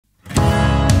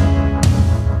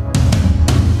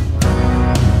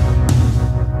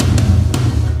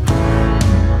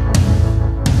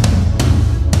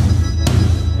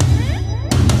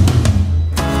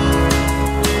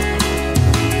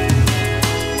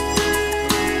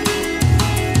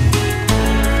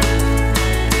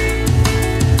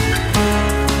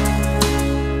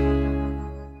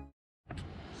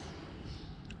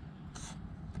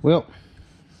Well,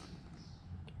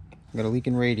 got a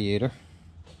leaking radiator.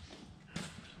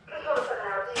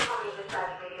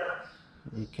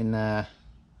 You can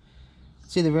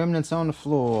see the remnants on the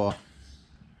floor.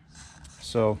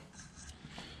 So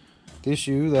the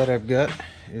issue that I've got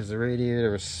is the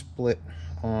radiator is split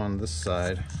on this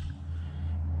side,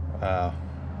 on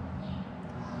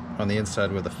the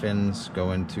inside where the fins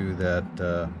go into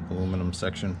that aluminum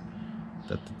section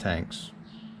that the tanks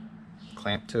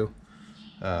clamp to.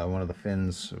 One of the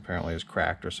fins apparently is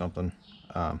cracked or something,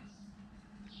 right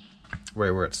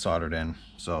where it's soldered in.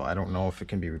 So I don't know if it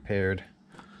can be repaired.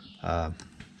 The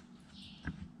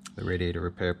radiator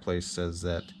repair place says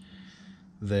that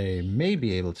they may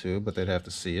be able to, but they'd have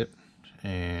to see it,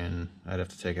 and I'd have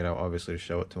to take it out obviously to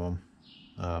show it to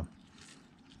them.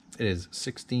 It is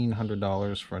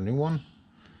 $1,600 for a new one.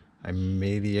 I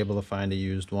may be able to find a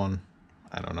used one.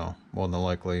 I don't know. More than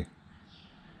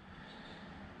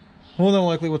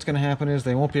likely what's going to happen is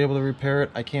they won't be able to repair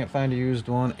it. I can't find a used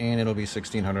one, and it'll be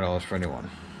 $1,600 for a new one.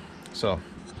 So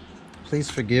please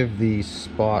forgive the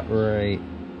spot right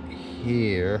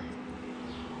here.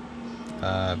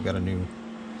 I've got a new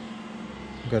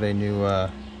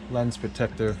lens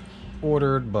protector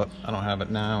ordered, but I don't have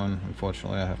it now, and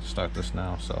unfortunately I have to start this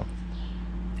now, so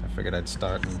I figured I'd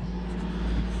start and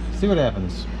see what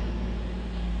happens.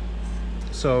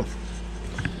 So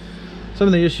some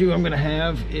of the issue I'm gonna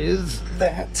have is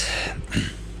that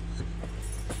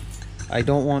I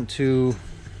don't want to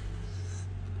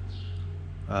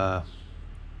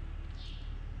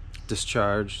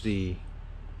discharge the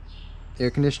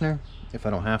air conditioner if I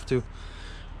don't have to,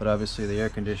 but obviously the air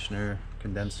conditioner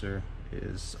condenser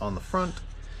is on the front,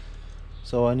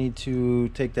 so I need to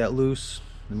take that loose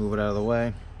and move it out of the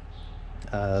way.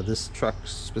 This truck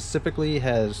specifically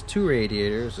has two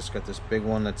radiators. It's got this big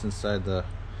one that's inside the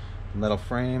metal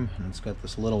frame, and it's got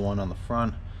this little one on the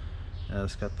front, and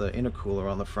it's got the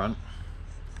intercooler on the front.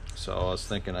 So I was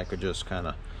thinking I could just kind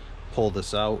of pull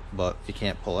this out, but you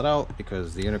can't pull it out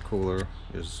because the intercooler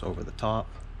is over the top,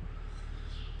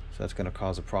 so that's going to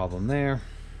cause a problem there.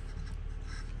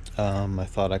 I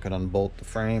thought I could unbolt the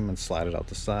frame and slide it out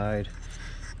the side,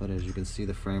 but as you can see,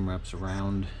 the frame wraps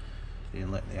around the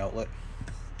inlet and the outlet,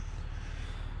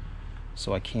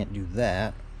 so I can't do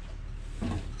that.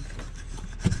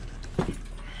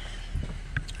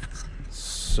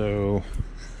 So,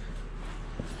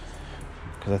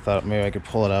 because I thought maybe I could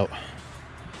pull it out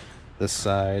this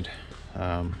side.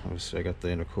 Obviously I got the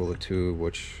intercooler tube,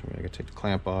 which I could take the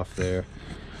clamp off there,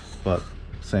 but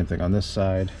same thing on this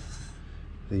side.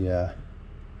 The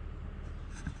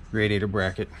radiator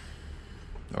bracket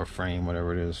or frame,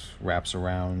 whatever it is, wraps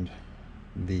around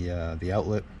the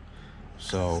outlet,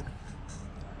 so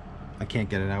I can't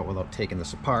get it out without taking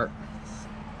this apart.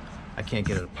 I can't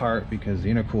get it apart because the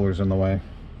intercooler's in the way,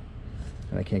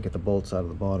 and I can't get the bolts out of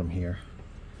the bottom here.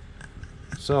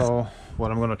 So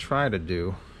what I'm going to try to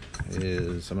do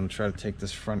is I'm going to try to take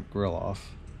this front grill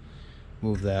off,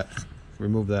 remove that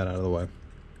out of the way.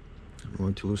 I'm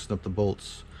going to loosen up the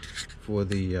bolts for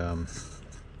the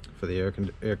air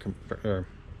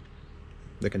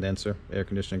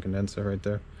conditioning condenser right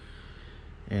there,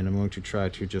 and I'm going to try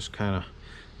to just kind of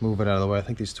move it out of the way. I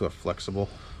think these two are flexible,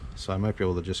 so I might be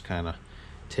able to just kind of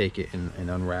take it and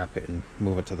unwrap it and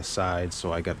move it to the side,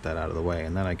 so I got that out of the way,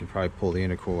 and then I can probably pull the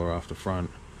intercooler off the front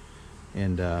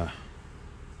and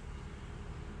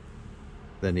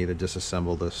then either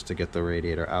disassemble this to get the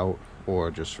radiator out,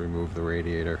 or just remove the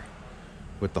radiator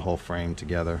with the whole frame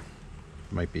together.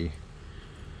 Might be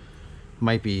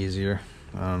easier.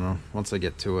 I don't know. Once I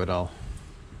get to it, I'll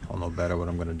know better what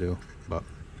I'm gonna do. But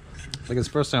I guess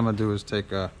the first thing I'm gonna do is take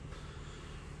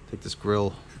this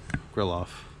grill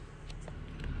off.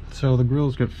 So the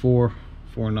grill's got four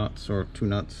nuts, or two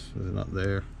nuts. There's a nut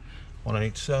there, one on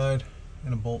each side,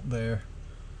 and a bolt there,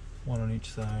 one on each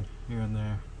side, here and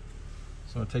there.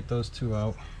 So I'll take those two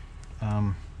out.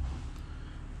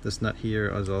 This nut here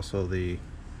is also the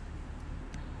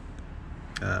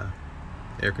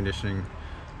air conditioning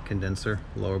condenser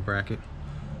lower bracket,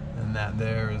 and that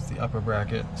there is the upper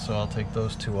bracket, so I'll take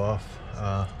those two off.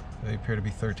 They appear to be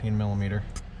 13mm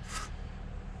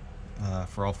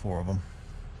for all four of them,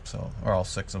 so, or all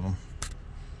six of them.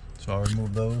 So I'll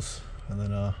remove those and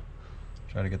then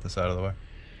try to get this out of the way.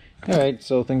 Alright,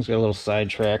 so things got a little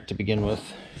sidetracked to begin with.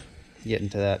 Get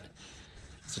into that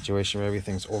situation where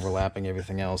everything's overlapping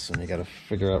everything else, and you got to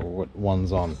figure out what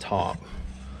one's on top.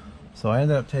 So I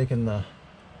ended up taking that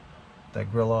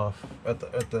grill off at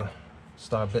the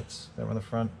star bits that were in the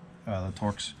front. The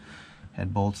Torx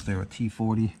had bolts. They were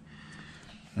T40,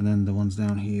 and then the ones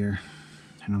down here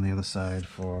and on the other side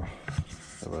for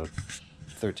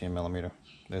 13mm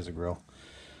there's a grill.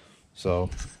 So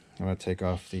I'm going to take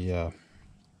off the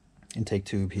intake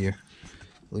tube here.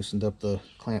 Loosened up the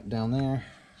clamp down there,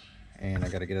 and I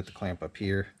got to get at the clamp up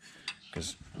here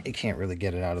because it can't really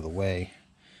get it out of the way.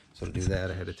 So to do that,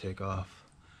 I had to take off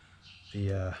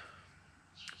the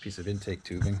piece of intake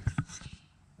tubing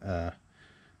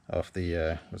off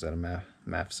the was that a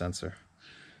MAF sensor,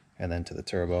 and then to the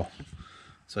turbo.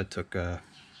 So I took a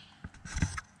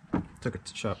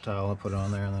shop towel, I put it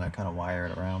on there, and then I kind of wire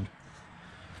it around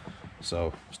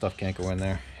so stuff can't go in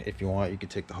there. If you want, you could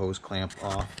take the hose clamp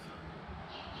off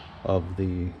of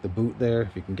the boot there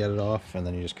if you can get it off, and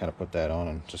then you just kind of put that on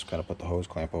and just kind of put the hose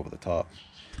clamp over the top.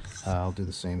 I'll do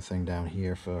the same thing down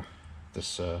here for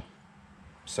this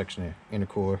section of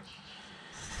intercooler,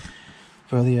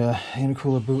 for the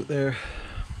intercooler boot there,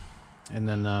 and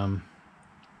then I'll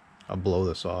blow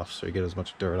this off so you get as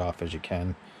much dirt off as you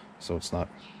can so it's not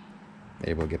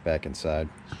able to get back inside.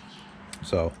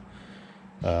 So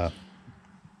we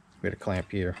had a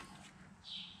clamp here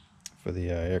for the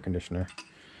air conditioner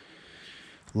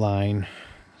line.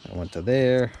 I went to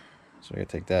there, so I gotta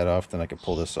take that off, then I can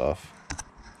pull this off,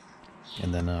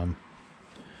 and then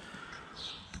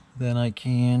I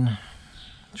can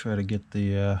try to get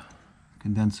the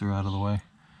condenser out of the way.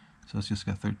 So it's just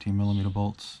got 13mm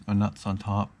bolts or nuts on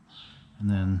top, and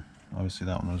then obviously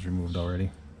that one was removed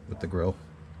already with the grill.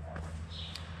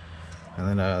 And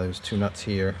then there's 2 nuts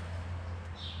here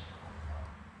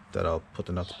that I'll put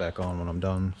the nuts back on when I'm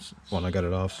done, when I got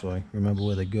it off, so I remember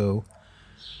where they go.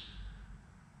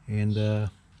 And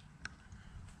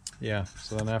yeah,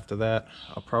 so then after that,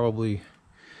 I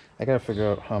gotta figure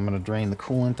out how I'm gonna drain the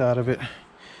coolant out of it,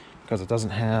 because it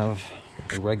doesn't have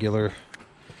a regular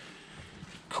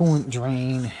coolant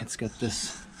drain. It's got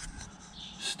this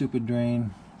stupid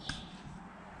drain,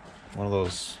 one of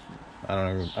those, I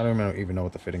don't even know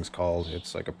what the fitting's called.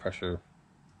 It's like a pressure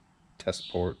test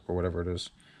port or whatever it is.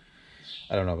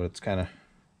 I don't know, but it's kind of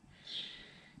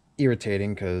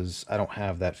irritating because I don't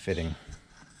have that fitting.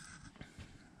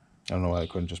 I don't know why I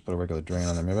couldn't just put a regular drain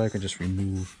on there. Maybe I could just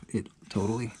remove it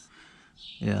totally.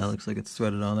 Yeah, it looks like it's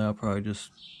threaded on there. I'll probably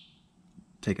just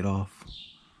take it off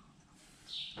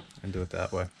and do it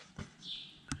that way.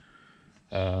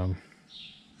 So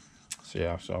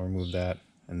yeah, so I'll remove that,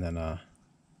 and then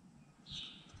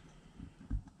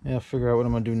yeah, figure out what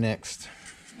I'm gonna do next.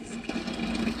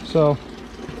 So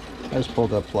I just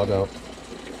pulled that plug out.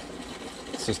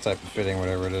 It's this type of fitting,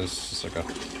 whatever it is. It's like a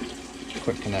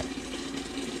quick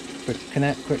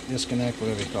disconnect,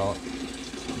 whatever you call it.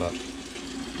 But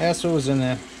that's what was in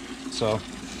there. So I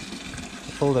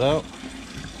pulled it out,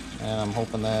 and I'm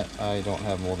hoping that I don't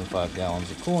have more than 5 gallons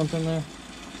of coolant in there,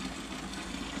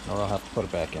 or I'll have to put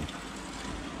it back in.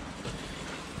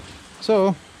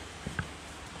 So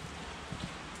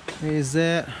there's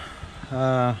that.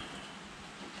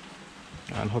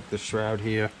 Unhook the shroud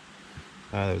here.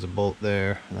 There's a bolt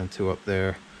there, and then 2 up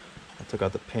there. I took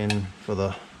out the pin for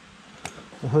the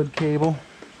hood cable.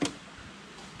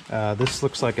 This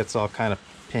looks like it's all kind of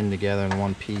pinned together in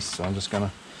one piece, so I'm just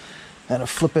gonna kind of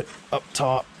flip it up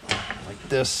top like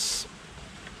this.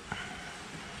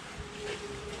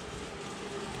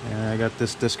 And I got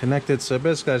this disconnected, so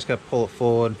basically I just got to pull it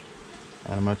forward,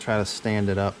 and I'm gonna try to stand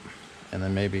it up, and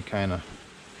then maybe kind of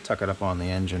tuck it up on the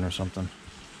engine or something.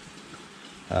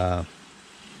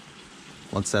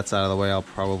 Once that's out of the way, I'll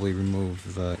probably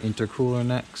remove the intercooler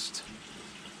next.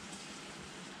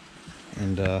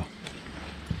 And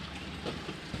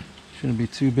shouldn't be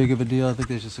too big of a deal. I think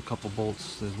there's just a couple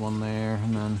bolts. There's one there,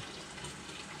 and then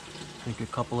I think a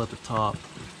couple at the top.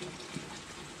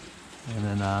 And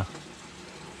then I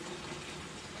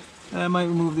might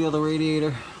remove the other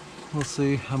radiator. We'll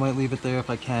see. I might leave it there if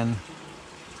I can.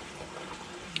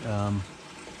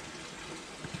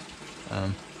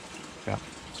 Yeah,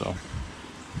 so.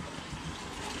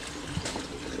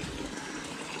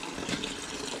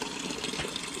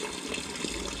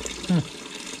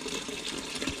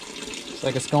 Looks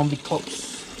like it's gonna be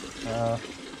close. You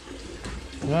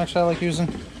know, actually I like using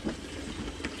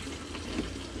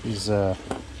these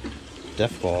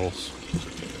def bottles.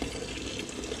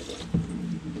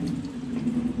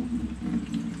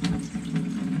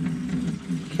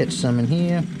 Catch some in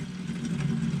here.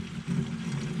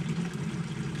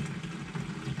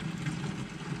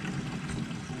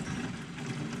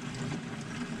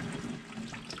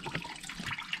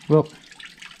 Well,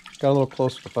 got a little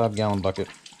close to the 5-gallon bucket.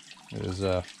 It is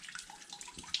I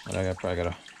probably got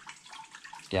a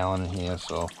gallon in here,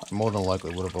 so I more than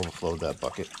likely would have overflowed that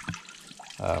bucket.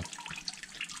 I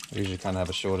usually kind of have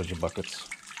a shortage of buckets,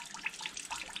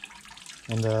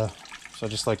 and so I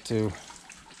just like to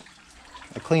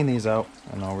I clean these out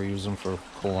and I'll reuse them for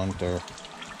coolant or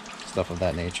stuff of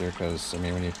that nature, because I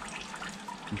mean, when you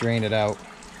drain it out,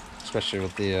 especially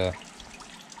with the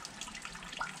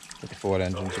Ford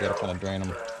engines, you gotta kind of drain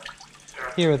them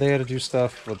here or there to do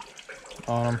stuff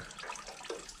on them.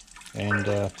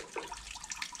 And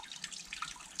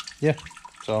yeah,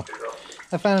 so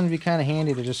I found them to be kind of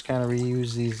handy to just kind of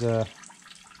reuse these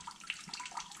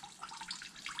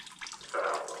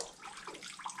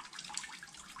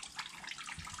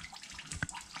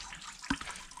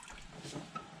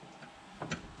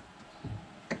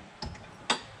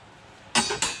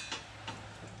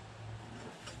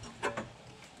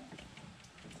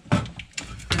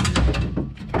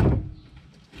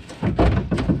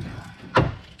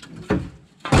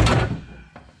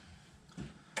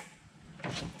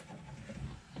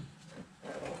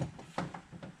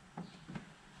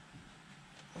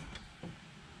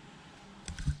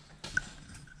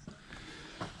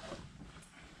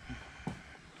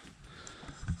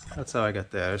that's how I got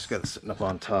that. I just got it sitting up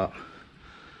on top.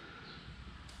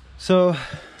 So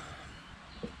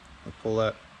I'll pull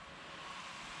that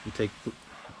and take put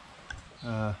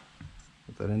that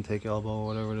intake elbow or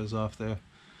whatever it is off there,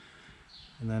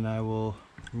 and then I will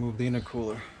remove the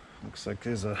intercooler. Looks like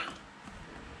there's a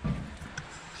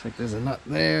nut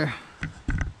there,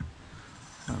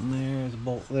 and there's a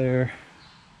bolt there.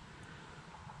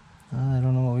 I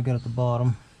don't know what we got at the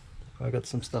bottom. I got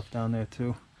some stuff down there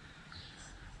too.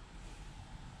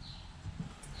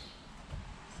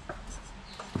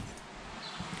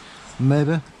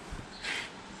 Maybe.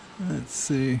 Let's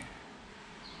see.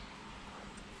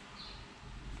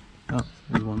 Oh,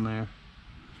 there's one there.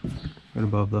 Right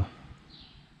above the...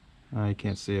 you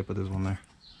can't see it, but there's one there.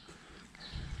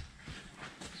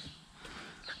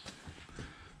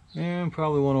 And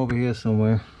probably one over here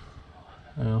somewhere.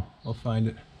 I'll find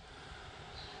it.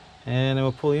 And I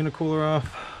will pull the intercooler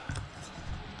off.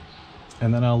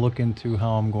 And then I'll look into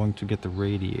how I'm going to get the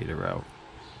radiator out.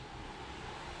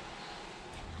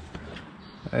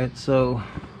 Alright, so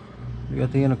we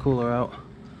got the intercooler out.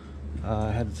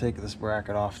 I had to take this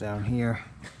bracket off down here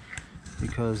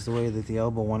because the way that the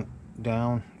elbow went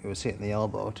down, it was hitting the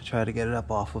elbow to try to get it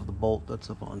up off of the bolt that's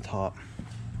up on top.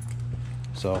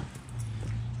 So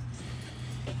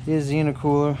here's the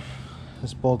intercooler.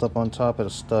 This bolt up on top of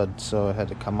the stud, so I had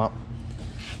to come up.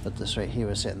 But this right here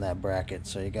was hitting that bracket.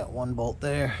 So you got one bolt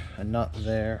there, a nut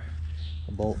there,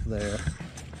 a bolt there,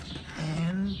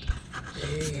 and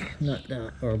a nut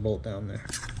down, or a bolt down there.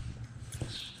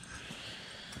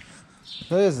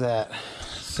 There's that.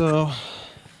 So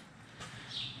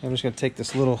I'm just gonna take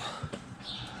this little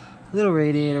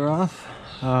radiator off.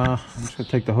 I'm just gonna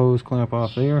take the hose clamp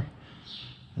off there,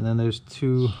 and then there's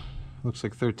two, looks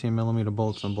like 13mm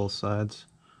bolts on both sides.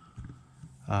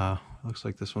 Looks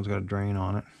like this one's got a drain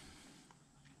on it.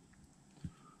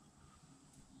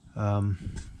 And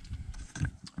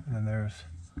then there's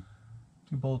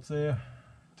two bolts there,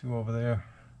 two over there,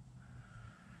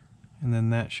 and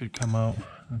then that should come out.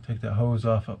 I'll take that hose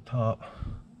off up top,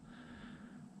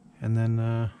 and then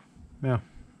yeah,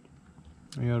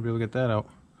 you ought to be able to get that out.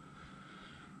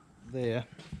 There,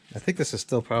 I think this is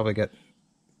still probably got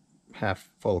half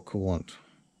full of coolant,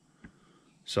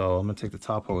 so I'm gonna take the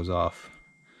top hose off.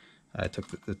 I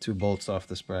took the two bolts off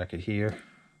this bracket here,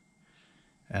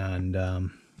 and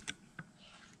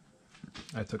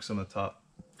I took some of the top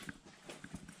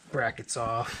brackets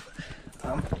off.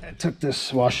 I took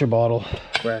this washer bottle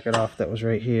bracket off that was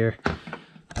right here.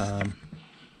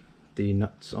 The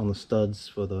nuts on the studs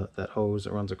for that hose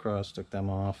that runs across, took them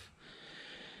off.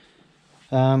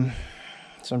 So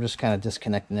I'm just kind of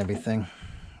disconnecting everything.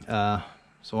 So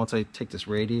once I take this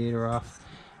radiator off,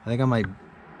 I think I might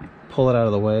pull it out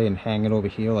of the way and hang it over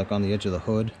here, like on the edge of the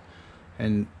hood,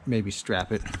 and maybe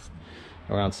strap it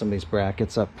around some of these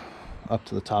brackets up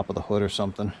to the top of the hood or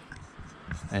something,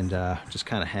 and just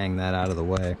kind of hang that out of the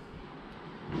way.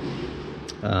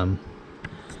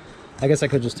 I guess I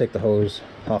could just take the hose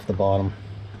off the bottom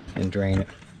and drain it,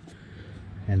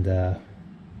 and then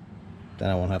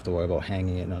I won't have to worry about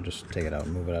hanging it, and I'll just take it out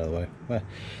and move it out of the way. Well,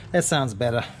 that sounds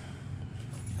better.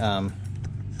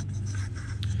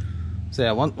 So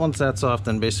yeah, once that's off,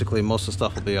 then basically most of the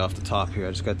stuff will be off the top here.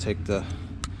 I just got to take the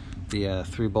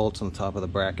 3 bolts on the top of the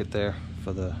bracket there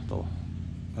for the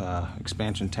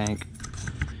expansion tank,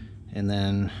 and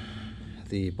then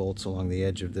the bolts along the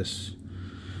edge of this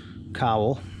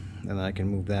cowl, and then I can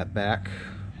move that back,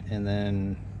 and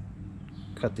then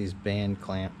cut these band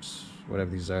clamps,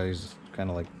 whatever these are, these kind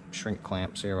of like shrink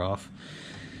clamps here, off.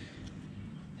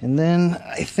 And then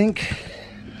I think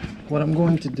what I'm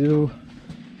going to do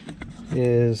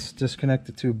is disconnect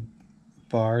the 2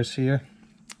 bars here,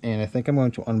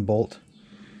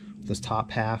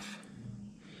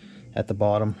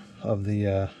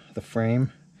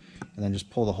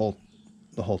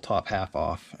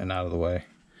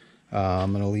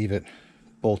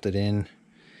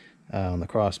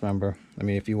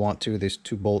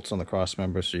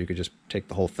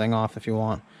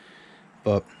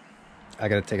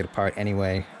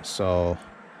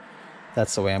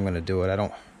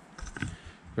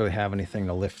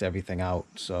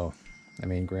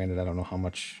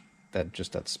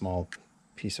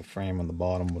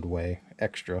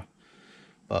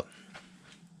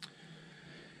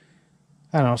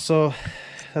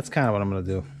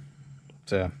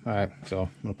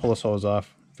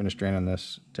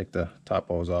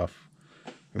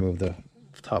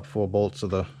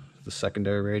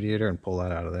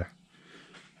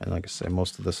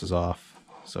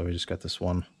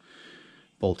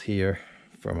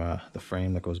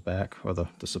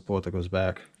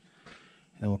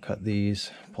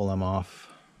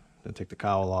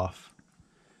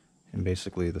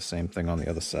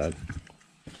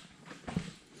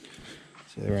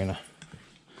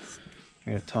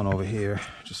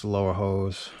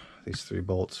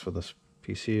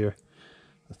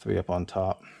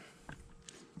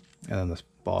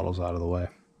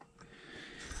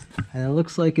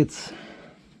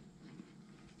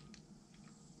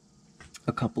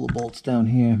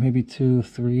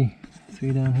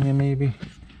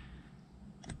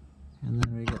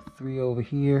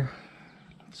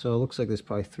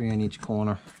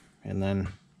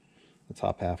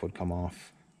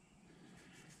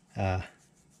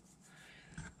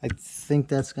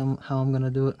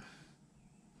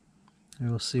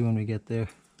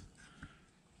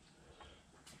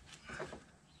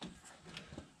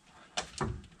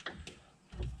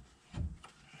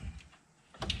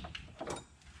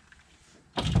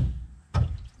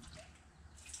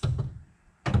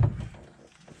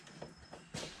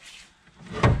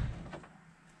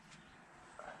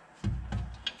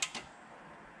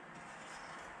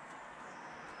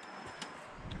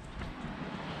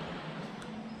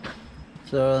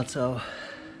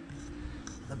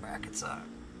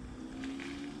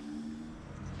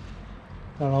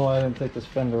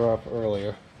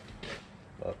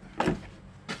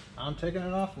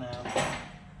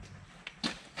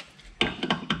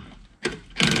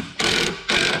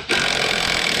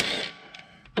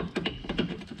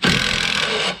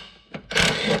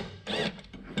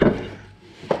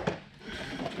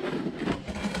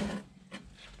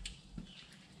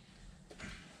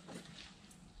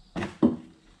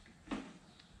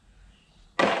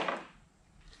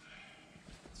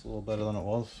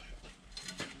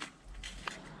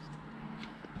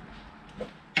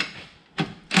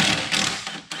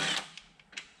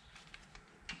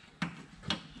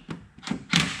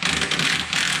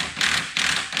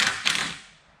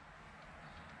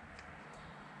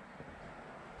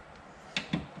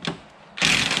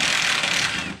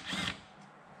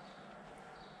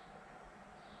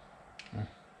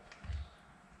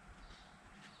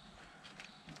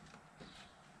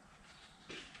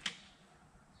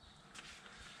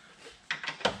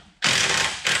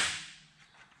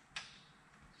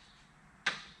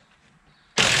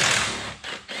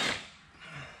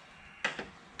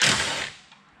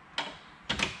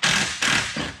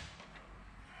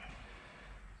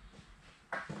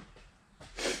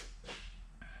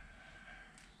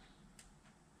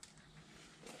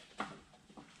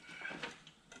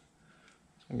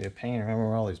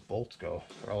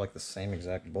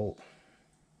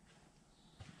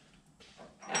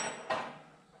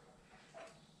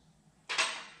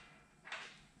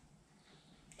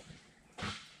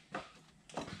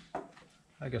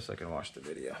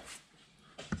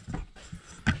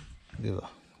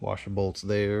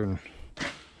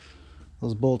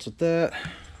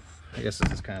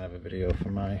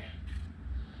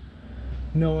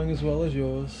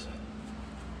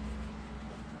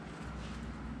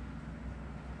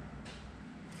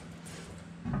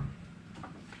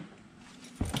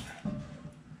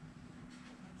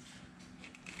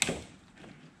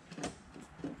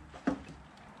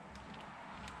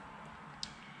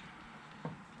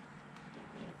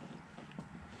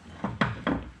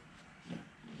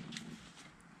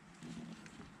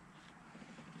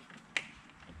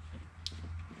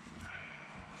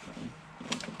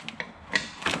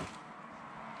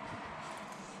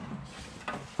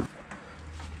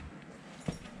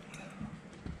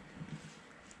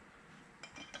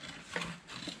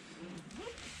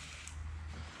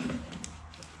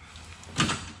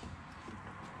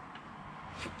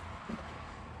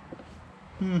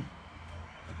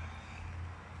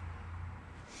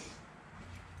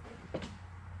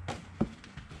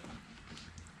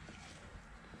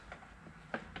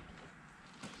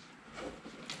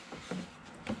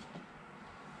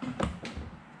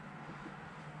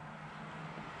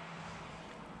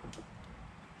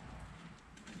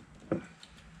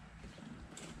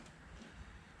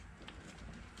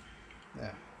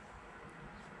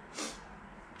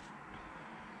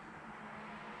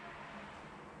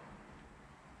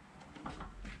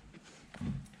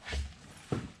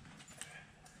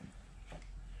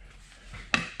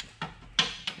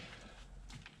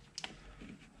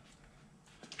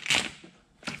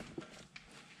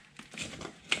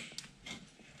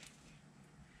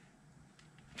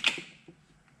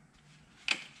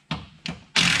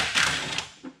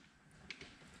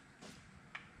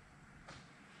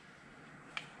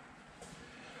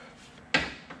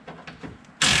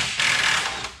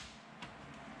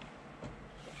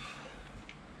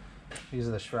 These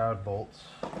are the shroud bolts.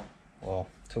 Well,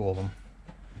 2 of them.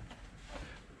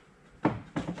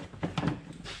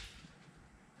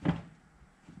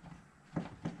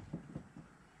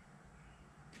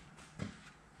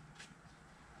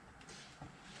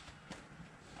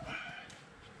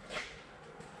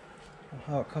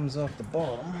 How it comes off the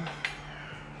bottom.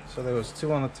 So there was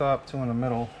 2 on the top, 2 in the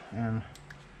middle, and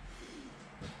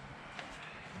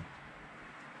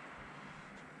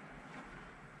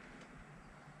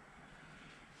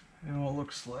you know, it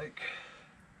looks like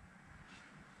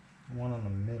one in the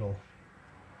middle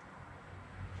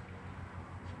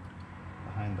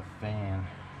behind the fan.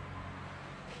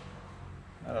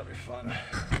 That'll be fun.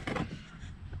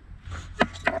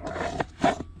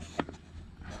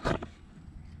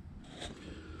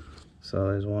 So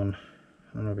there's one,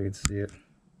 I don't know if you can see it,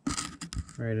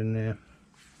 right in there.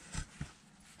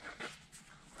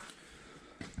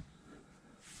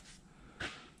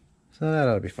 So that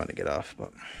ought to be fun to get off,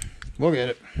 but we'll get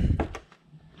it.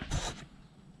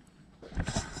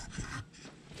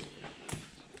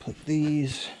 Put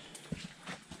these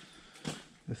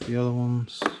with the other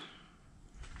ones.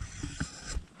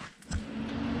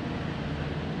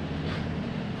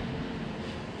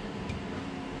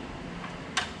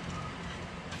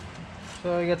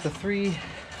 So I got the 3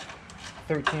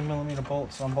 13mm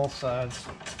bolts on both sides.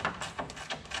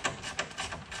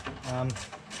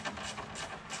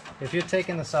 If you're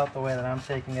taking this out the way that I'm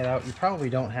taking it out, you probably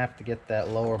don't have to get that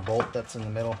lower bolt that's in the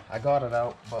middle. I got it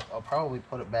out, but I'll probably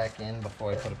put it back in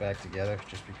before I put it back together,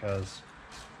 just because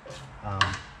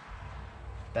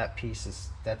that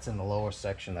piece that's in the lower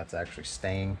section that's actually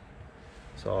staying.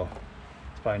 So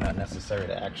it's probably not necessary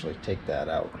to actually take that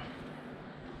out.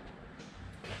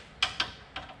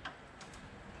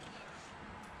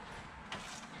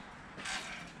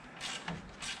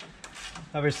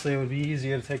 Obviously it would be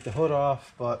easier to take the hood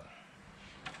off, but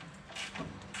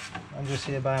I'm just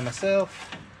here by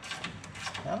myself.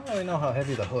 I don't really know how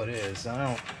heavy the hood is.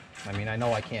 I mean, I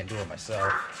know I can't do it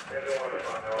myself.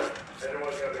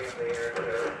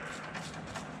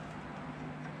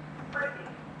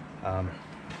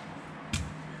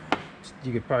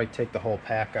 You could probably take the whole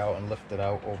pack out and lift it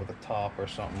out over the top or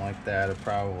something like that. It'd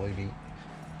probably be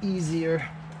easier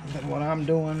than what I'm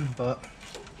doing, but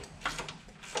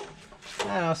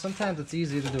I don't know, sometimes it's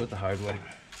easier to do it the hard way.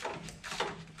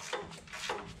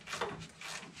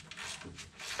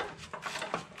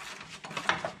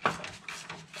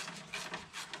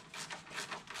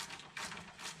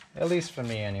 At least for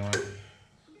me, anyway.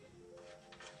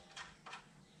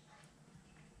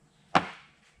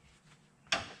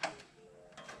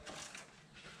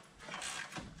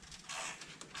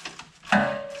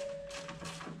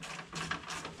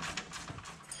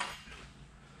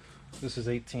 This is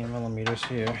 18mm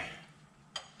here.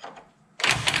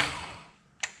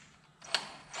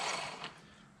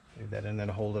 Leave that in there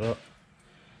to hold it up.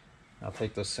 I'll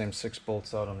take those same 6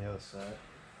 bolts out on the other side.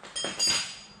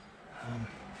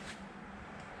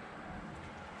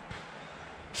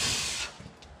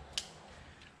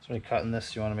 So when you're cutting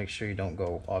this, you want to make sure you don't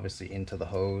go obviously into the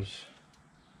hose,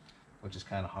 which is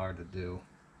kind of hard to do.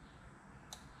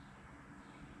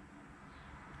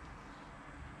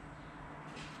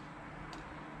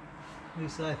 At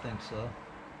least I think so.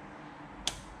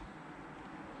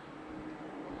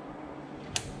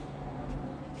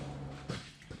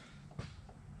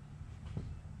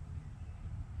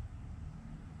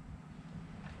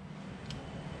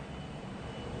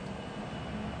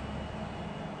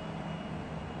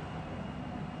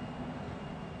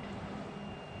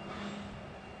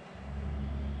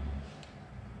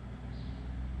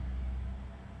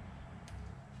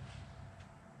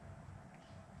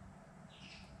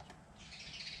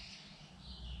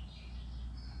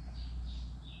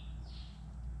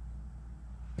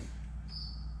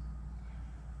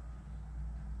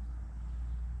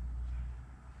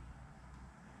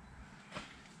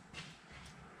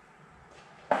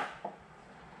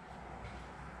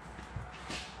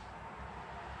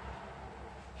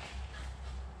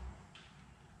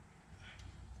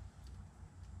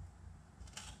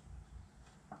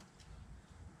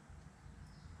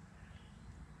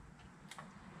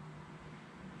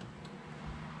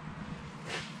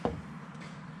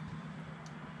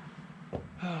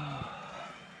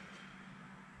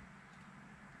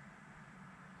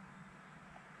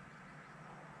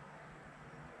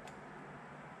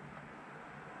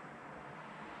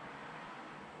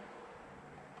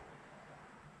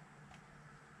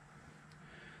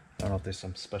 I don't know if there's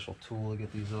some special tool to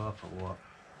get these off or what.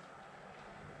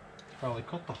 Probably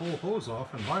cut the whole hose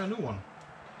off and buy a new one.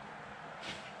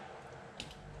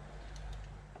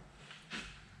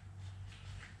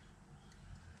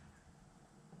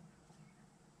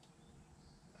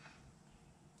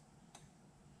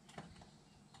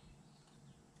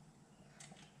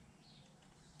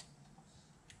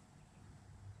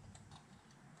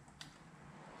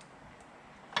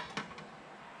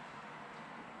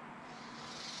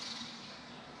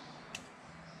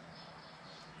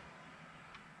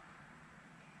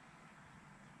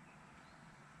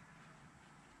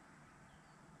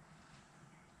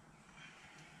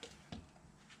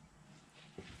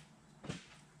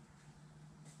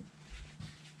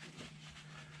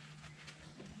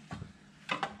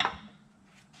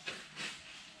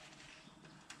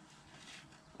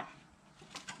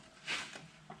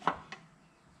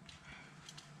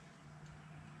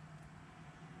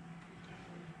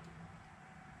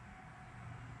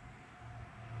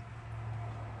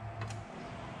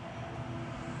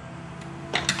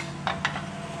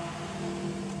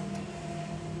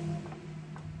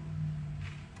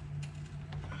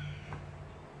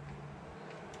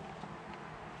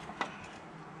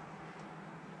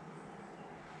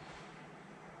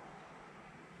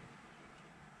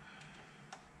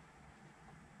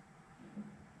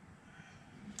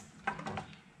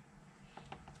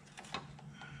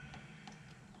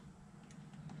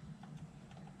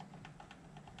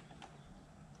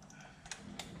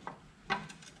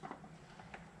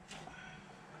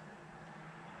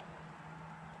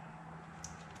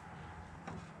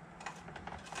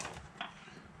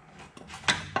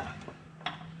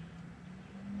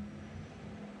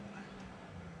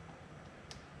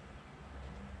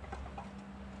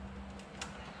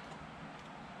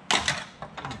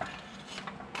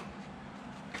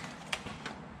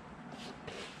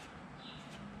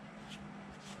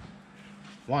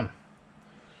 one.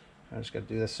 I just got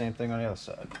to do the same thing on the other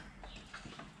side.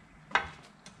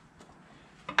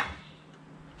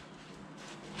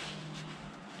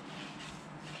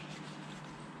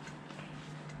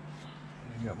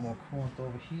 Got more coolant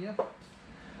over here.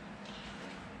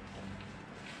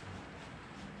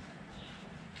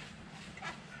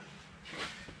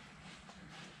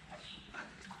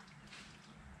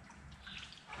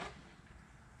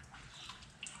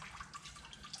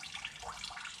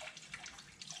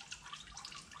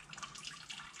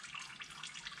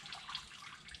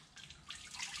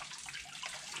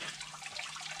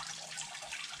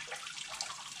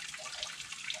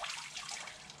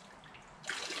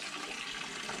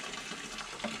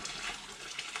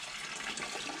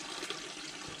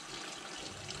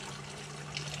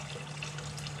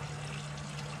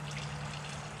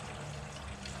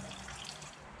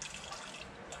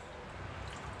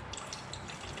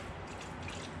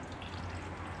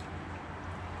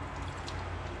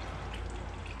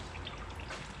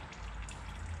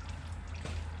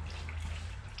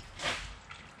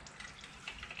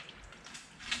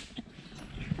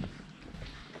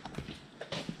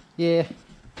 Yeah,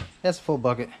 that's a full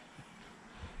bucket.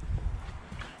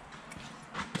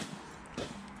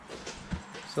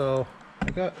 So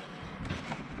I got,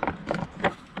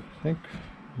 I think,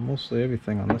 mostly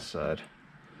everything on this side.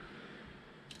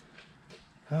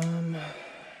 I'm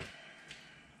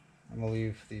gonna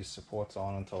leave these supports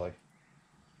on until I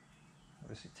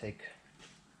obviously take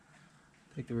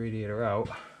the radiator out.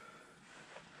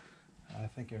 I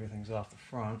think everything's off the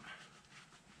front.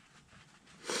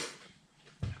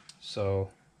 So,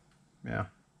 yeah.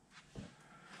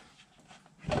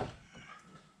 Let's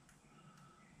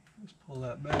pull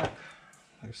that back.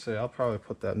 Like I say, I'll probably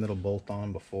put that middle bolt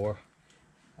on before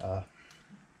I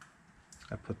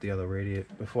put the other radiator,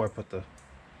 before I put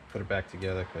it back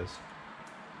together, because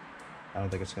I don't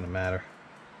think it's going to matter.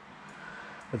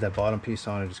 Put that bottom piece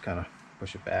on and just kind of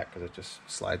push it back, because it just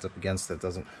slides up against it.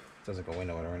 Doesn't go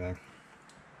into it or anything.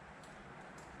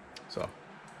 So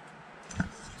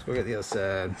let's go get the other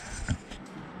side.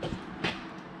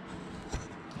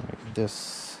 Like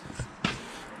this.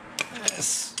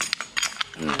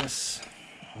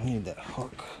 I need that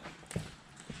hook.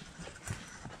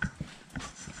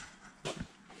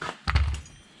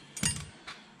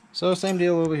 So same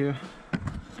deal over here.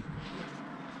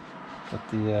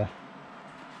 Got the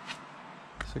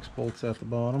 6 bolts at the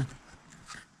bottom,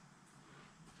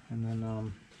 and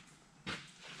then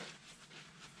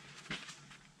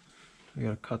we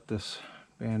gotta cut this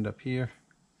band up here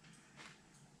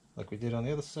like we did on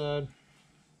the other side,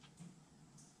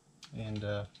 and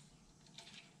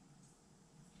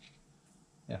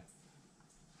yeah,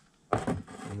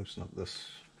 loosen up this.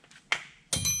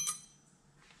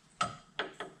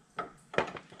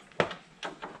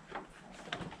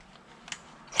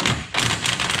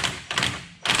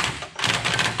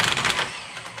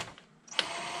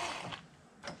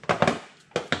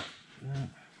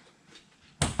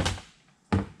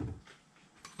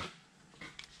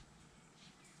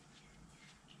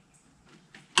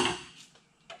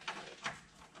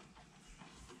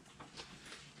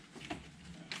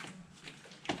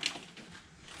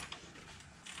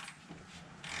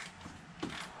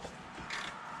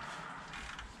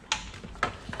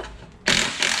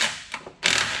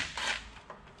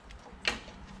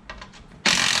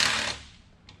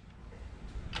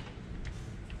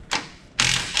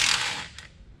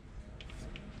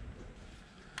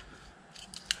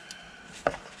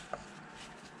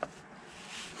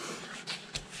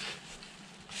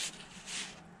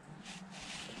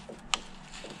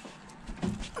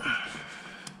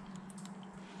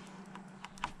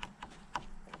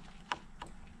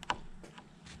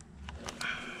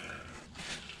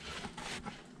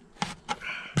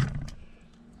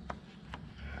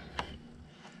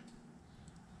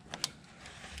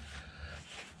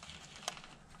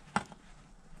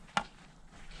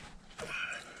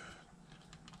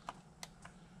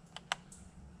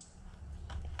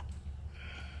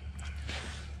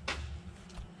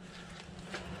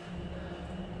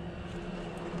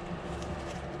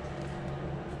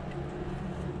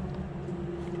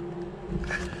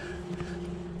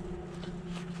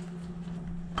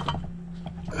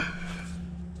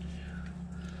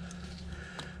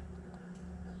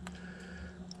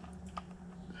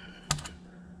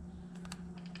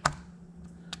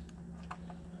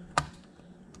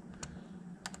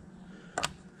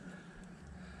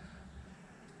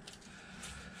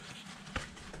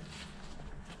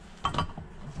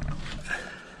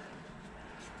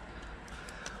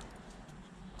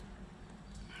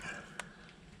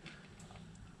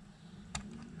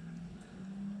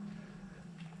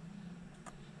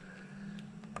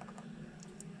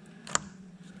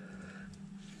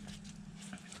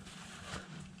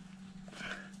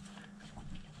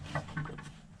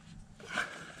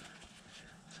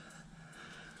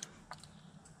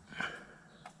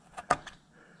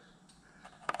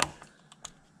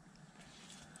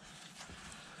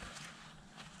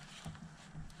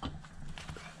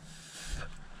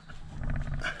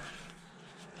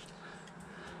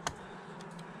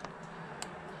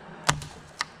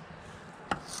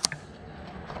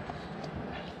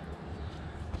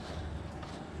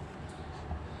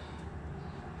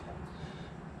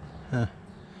 Huh.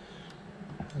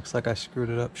 Looks like I screwed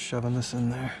it up shoving this in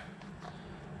there.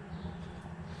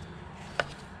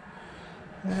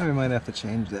 Yeah, we might have to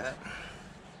change that.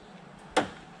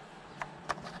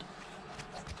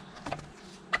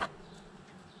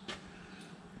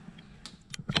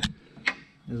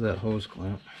 There's that hose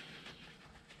clamp.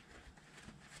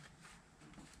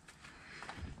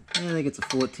 I think it's a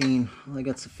 14. Well, I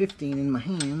got a 15 in my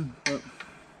hand, but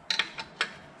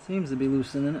seems to be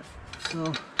loosening it. So,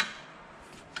 let's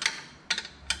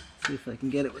see if I can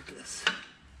get it with this.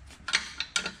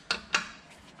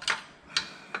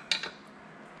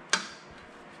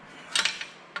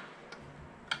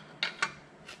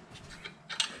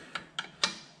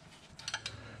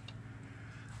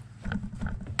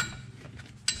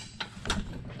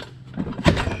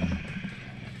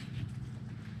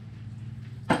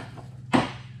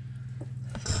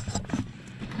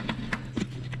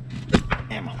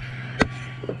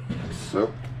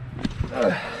 So,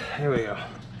 Here we go.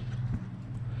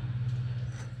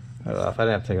 If I didn't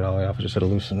have to take it all the way off, I just had to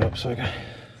loosen it up so I could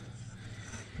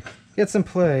get some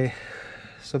play.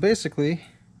 So basically,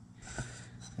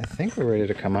 I think we're ready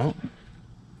to come out.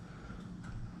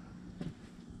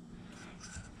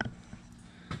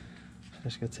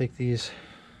 Just gonna take these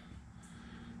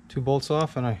 2 bolts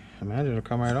off, and I imagine it'll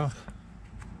come right off.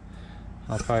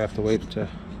 I'll probably have to wait to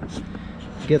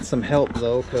get some help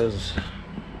though, because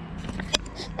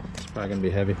it's probably gonna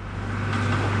be heavy.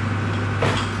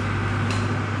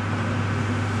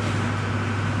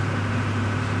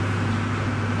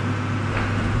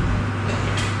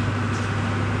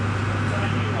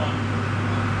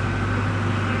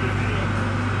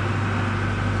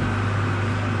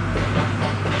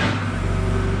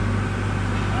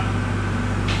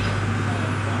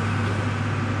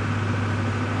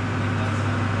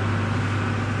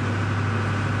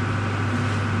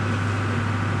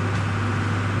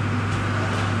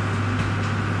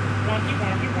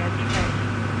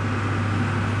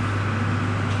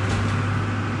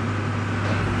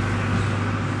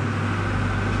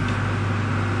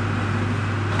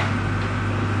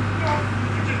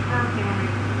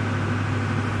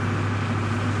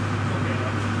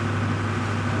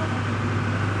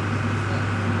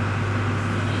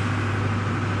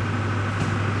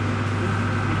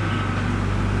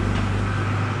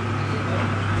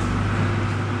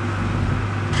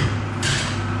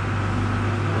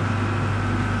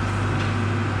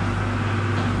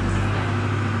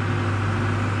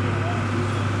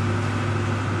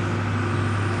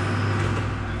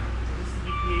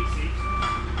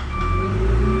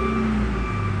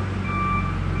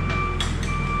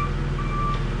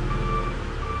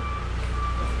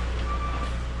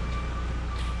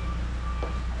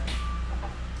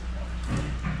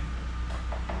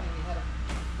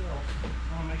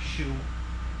 Shoe.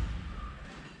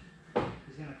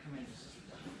 He's gonna come in.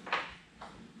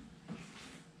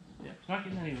 Yeah, it's not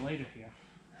getting any later here.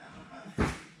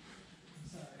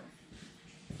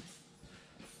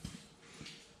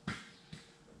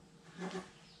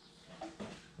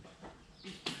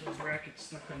 Those brackets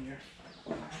stuck on your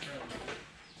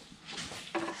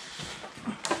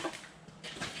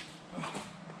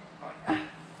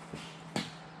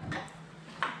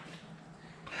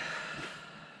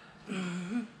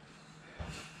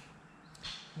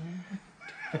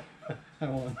I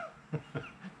won.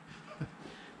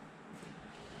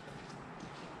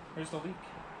 Where's the leak?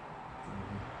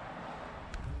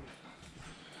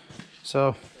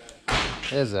 So,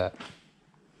 there's that.